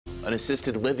An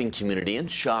assisted living community in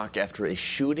shock after a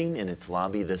shooting in its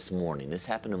lobby this morning. This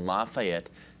happened in Lafayette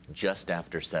just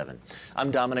after 7. I'm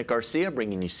Dominic Garcia,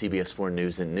 bringing you CBS 4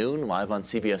 News at noon, live on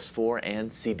CBS 4 and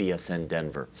CBSN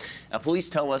Denver. Now, police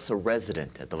tell us a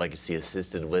resident at the Legacy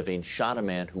Assisted Living shot a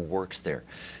man who works there.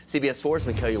 CBS 4's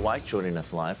Micaiah White joining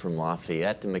us live from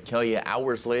Lafayette. And Micaiah,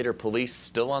 hours later, police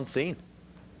still on scene.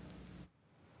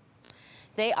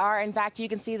 They are. In fact, you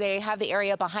can see they have the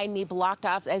area behind me blocked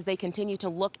off as they continue to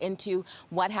look into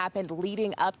what happened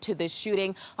leading up to this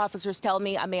shooting. Officers tell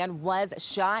me a man was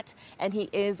shot and he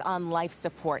is on life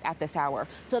support at this hour.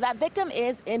 So that victim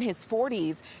is in his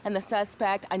 40s and the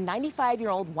suspect, a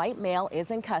 95-year-old white male, is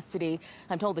in custody.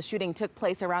 I'm told the shooting took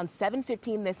place around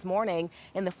 7:15 this morning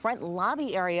in the front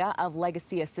lobby area of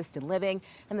Legacy Assisted Living,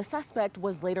 and the suspect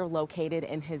was later located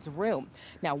in his room.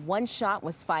 Now, one shot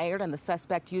was fired and the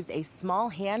suspect used a small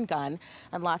handgun.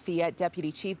 And Lafayette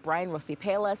Deputy Chief Brian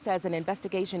Rosipela says an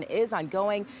investigation is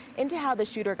ongoing into how the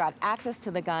shooter got access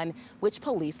to the gun, which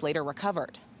police later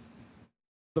recovered.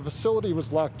 The facility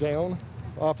was locked down.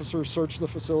 Officers searched the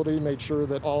facility, made sure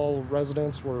that all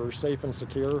residents were safe and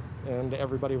secure, and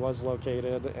everybody was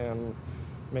located and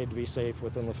made to be safe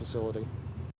within the facility.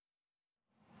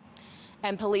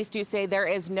 And police do say there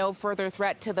is no further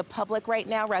threat to the public right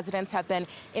now. Residents have been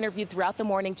interviewed throughout the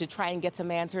morning to try and get some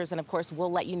answers. And of course,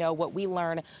 we'll let you know what we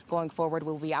learn going forward.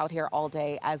 We'll be out here all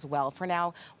day as well. For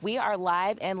now, we are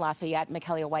live in Lafayette.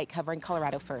 Micaiah White covering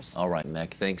Colorado First. All right,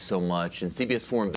 Mac, thanks so much. And CBS 4